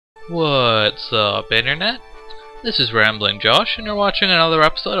What's up, Internet? This is Rambling Josh, and you're watching another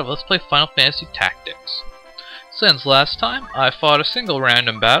episode of Let's Play Final Fantasy Tactics. Since last time, I fought a single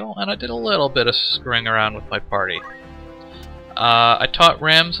random battle, and I did a little bit of screwing around with my party. I taught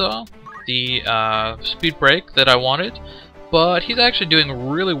Ramza the speed break that I wanted, but he's actually doing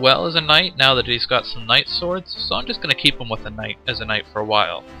really well as a knight now that he's got some knight swords, so I'm just going to keep him with as a knight for a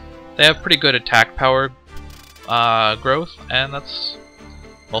while. They have pretty good attack power growth, and that's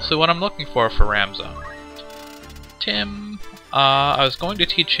mostly what I'm looking for Ramza. Tim, I was going to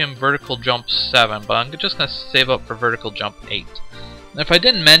teach him vertical jump 7, but I'm just going to save up for vertical jump 8. And if I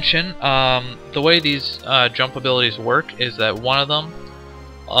didn't mention, the way these jump abilities work is that one of them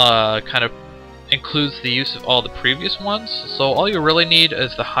kind of includes the use of all the previous ones, so all you really need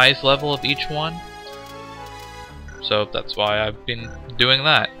is the highest level of each one. So that's why I've been doing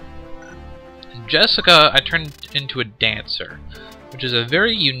that. Jessica, I turned into a dancer, which is a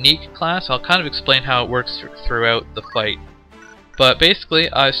very unique class. I'll kind of explain how it works throughout the fight. But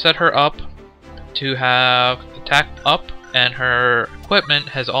basically, I set her up to have attack up, and her equipment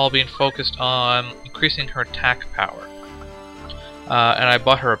has all been focused on increasing her attack power. And I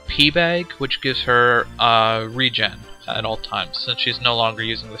bought her a P bag, which gives her regen at all times, since she's no longer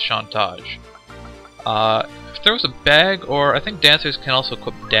using the chantage. If there was a bag, or I think dancers can also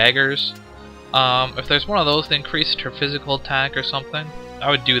equip daggers. If there's one of those that increased her physical attack or something, I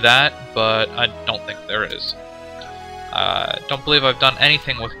would do that, but I don't think there is. Don't believe I've done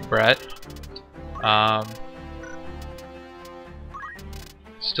anything with Brett.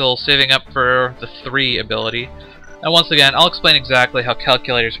 Still saving up for the 3 ability. And once again, I'll explain exactly how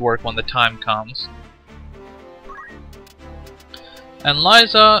calculators work when the time comes. And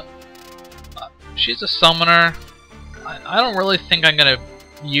Liza, she's a summoner. I don't really think I'm going to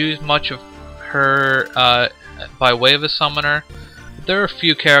use much of her by way of a summoner. But there are a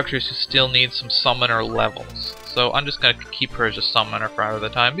few characters who still need some summoner levels, so I'm just going to keep her as a summoner for the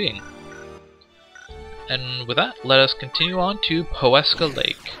time being. And with that, let us continue on to Poeska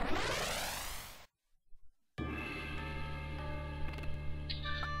Lake.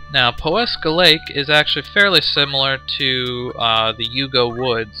 Now, Poeska Lake is actually fairly similar to the Yugo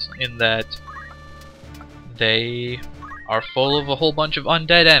Woods in that they are full of a whole bunch of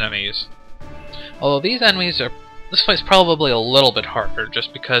undead enemies. Although these enemies are... this fight's probably a little bit harder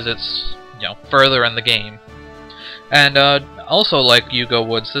just because it's, you know, further in the game. And also like Yugo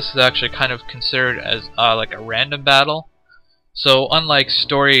Woods, this is actually kind of considered as like a random battle. So unlike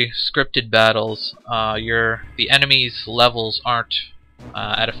story scripted battles, the enemies' levels aren't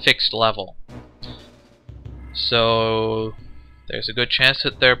at a fixed level. So there's a good chance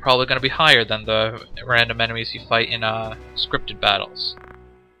that they're probably going to be higher than the random enemies you fight in scripted battles.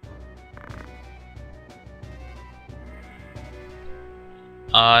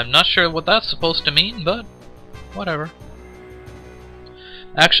 I'm not sure what that's supposed to mean, but whatever.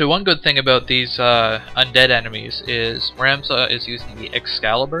 Actually, one good thing about these undead enemies is Ramza is using the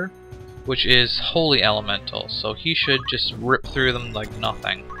Excalibur, which is holy elemental, so he should just rip through them like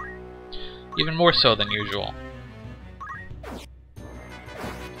nothing. Even more so than usual.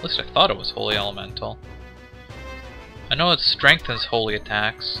 At least I thought it was holy elemental. I know it strengthens holy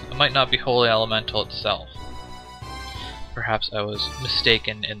attacks. It might not be holy elemental itself. Perhaps I was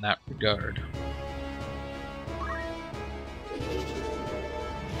mistaken in that regard.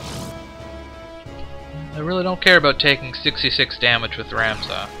 I really don't care about taking 66 damage with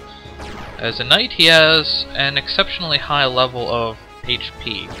Ramza. As a knight, he has an exceptionally high level of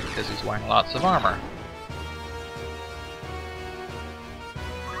HP because he's wearing lots of armor.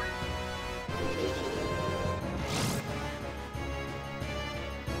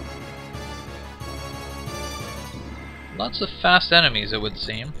 Lots of fast enemies, it would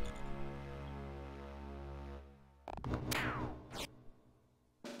seem.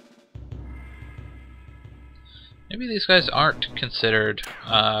 Maybe these guys aren't considered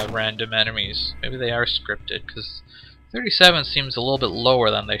random enemies. Maybe they are scripted, because 37 seems a little bit lower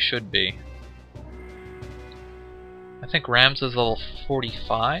than they should be. I think Ramza's level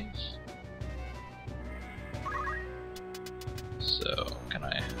 45? So, can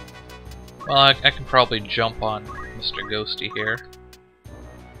I... well, I can probably jump on Mr. Ghosty here.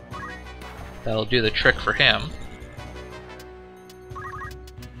 That'll do the trick for him.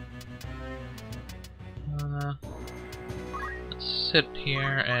 Let's sit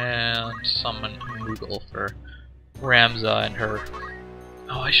here and summon Moogle for Ramza and her...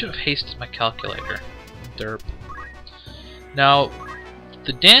 oh, I should have hasted my calculator. Derp. Now,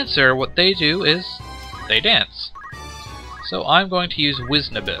 the dancer, what they do is they dance. So I'm going to use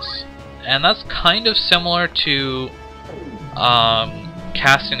Wisnabis. And that's kind of similar to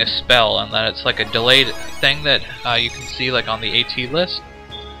casting a spell, and that it's like a delayed thing that you can see like on the AT list.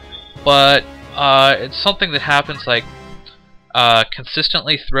 But it's something that happens like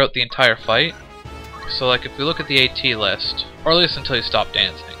consistently throughout the entire fight. So like if we look at the AT list, or at least until you stop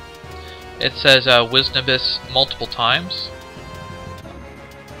dancing, it says Wisnabis multiple times.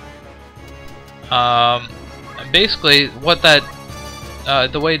 Basically, what that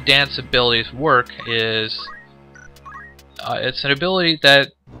the way dance abilities work is it's an ability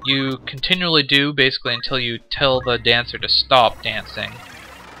that you continually do basically until you tell the dancer to stop dancing,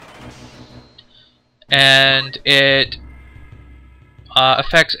 and it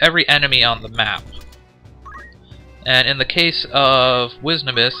affects every enemy on the map. And in the case of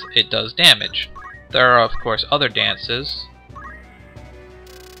Wisnabis, it does damage. There are of course other dances,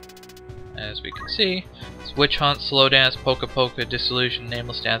 as we can see. It's Witch Hunt, Slow Dance, Polka Polka, Disillusion,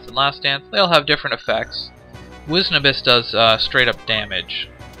 Nameless Dance, and Last Dance. They all have different effects. Wisnabis does straight up damage.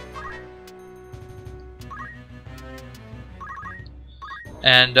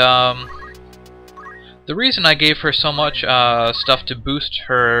 And the reason I gave her so much stuff to boost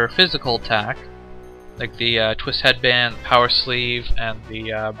her physical attack, like the Twist Headband, Power Sleeve, and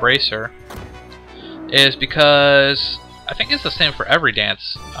the Bracer, is because I think it's the same for every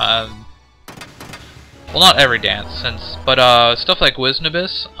dance. Well, not every dance, but stuff like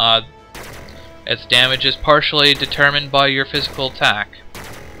Wisnabis, its damage is partially determined by your physical attack,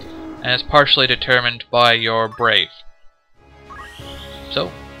 and it's partially determined by your Brave.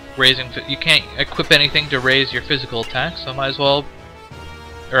 So, you can't equip anything to raise your physical attack, so might as well,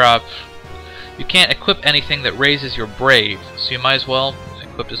 you can't equip anything that raises your Brave, so you might as well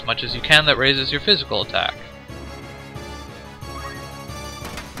equip as much as you can that raises your physical attack.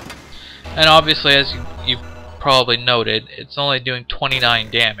 And obviously, as you've probably noted, it's only doing 29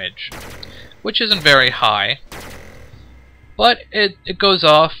 damage, which isn't very high, but it goes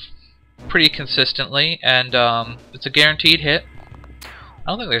off pretty consistently, and it's a guaranteed hit. I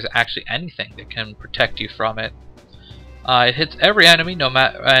don't think there's actually anything that can protect you from it. It hits every enemy on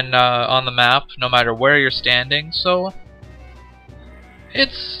the map, no matter where you're standing, so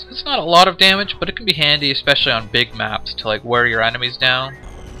it's not a lot of damage, but it can be handy, especially on big maps, to like wear your enemies down,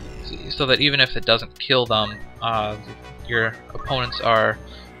 so that even if it doesn't kill them, your opponents are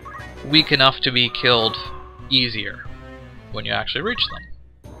weak enough to be killed easier when you actually reach them.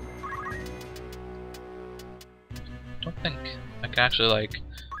 I don't think I can actually like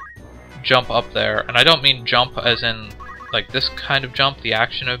jump up there, and I don't mean jump as in like this kind of jump, the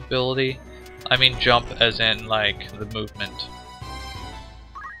action ability. I mean jump as in like the movement.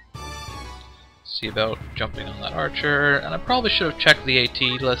 See about jumping on that archer, and I probably should have checked the AT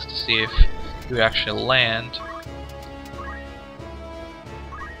list to see if you actually land.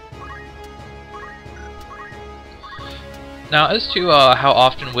 Now, as to how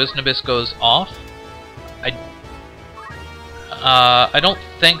often Wisnabis goes off, I don't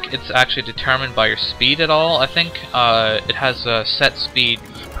think it's actually determined by your speed at all. I think it has a set speed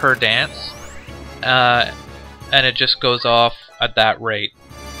per dance, and it just goes off at that rate.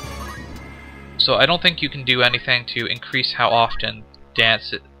 So I don't think you can do anything to increase how often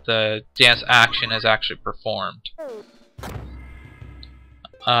the dance action is actually performed.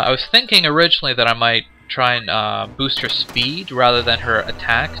 I was thinking originally that I might try and boost her speed rather than her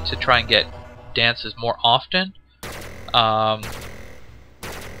attack to try and get dances more often.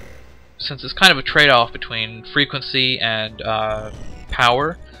 Since it's kind of a trade-off between frequency and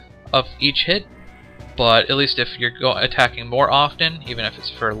power of each hit, but at least if you're attacking more often, even if it's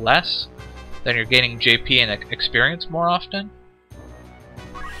for less, then you're gaining JP and experience more often.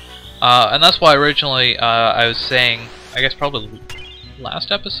 And that's why originally I was saying, I guess probably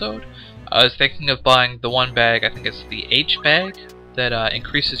last episode, I was thinking of buying the one bag, I think it's the H bag, that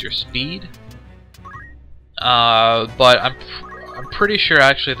increases your speed. But I'm pretty sure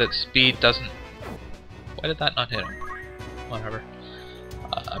actually that speed doesn't... Why did that not hit him? Whatever.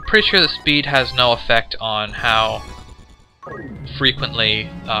 I'm pretty sure that speed has no effect on how frequently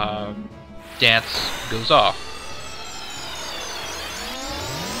dance goes off.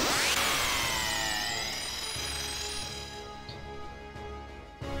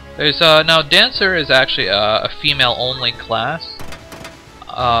 There's now Dancer is actually a female-only class.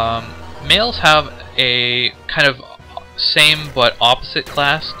 Males have a kind of same but opposite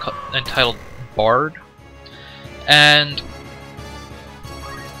class entitled Bard, and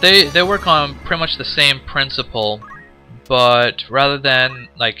they work on pretty much the same principle, but rather than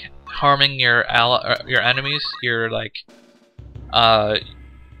like harming your enemies, you're like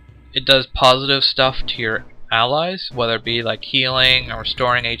it does positive stuff to your allies, whether it be like healing or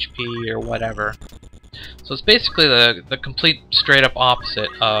restoring HP or whatever. So it's basically the complete straight up opposite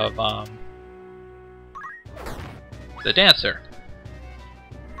of the dancer.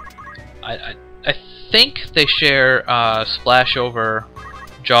 I think they share splash over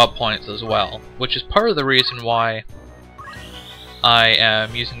job points as well, which is part of the reason why I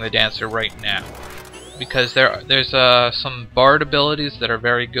am using the dancer right now. Because there's some bard abilities that are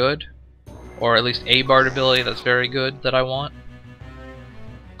very good, or at least a bard ability that's very good that I want.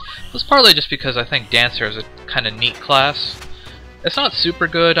 It's partly just because I think dancer is a kind of neat class. It's not super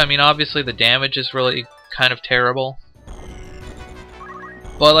good. I mean, obviously the damage is really kind of terrible.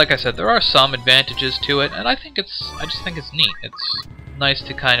 But like I said, there are some advantages to it, and I just think it's neat. It's nice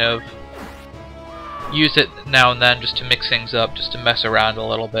to kind of use it now and then just to mix things up, just to mess around a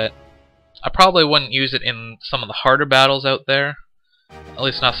little bit. I probably wouldn't use it in some of the harder battles out there. At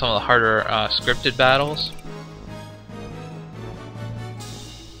least not some of the harder scripted battles.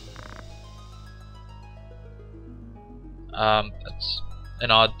 That's an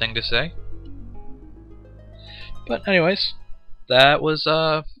odd thing to say. But anyways, that was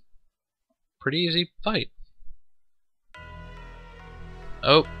a pretty easy fight.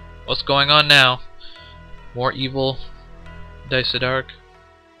 Oh, what's going on now? More evil Dice of Dark.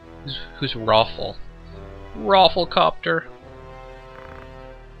 Who's Raffle? Rafflecopter.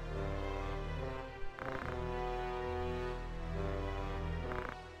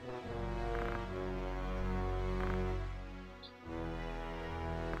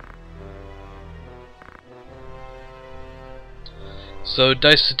 So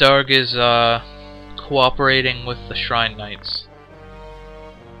Dice of Dark is cooperating with the Shrine Knights.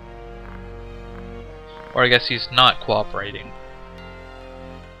 Or I guess he's not cooperating.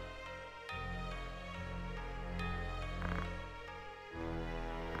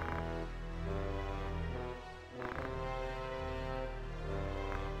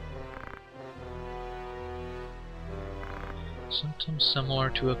 Symptoms similar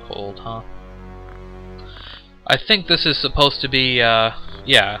to a cold, huh? I think this is supposed to be,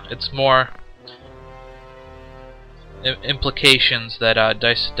 yeah, it's more implications that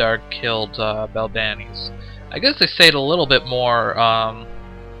Dice of Dark killed Balbanis. I guess they say it a little bit more,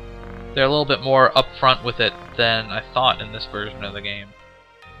 they're a little bit more upfront with it than I thought in this version of the game.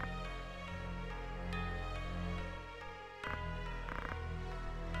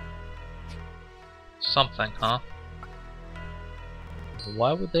 Something, huh?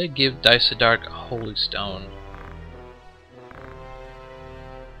 Why would they give Dice of Dark a holy stone?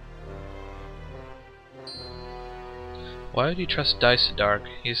 Why would he trust Dice of Dark?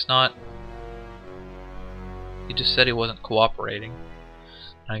 He's not... He just said he wasn't cooperating.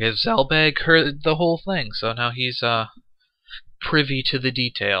 I guess Zalbag heard the whole thing, so now he's privy to the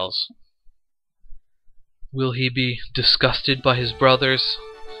details. Will he be disgusted by his brother's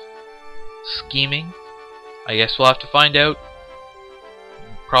scheming? I guess we'll have to find out.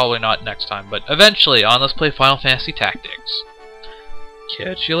 Probably not next time, but eventually on Let's Play Final Fantasy Tactics.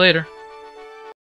 Catch you later.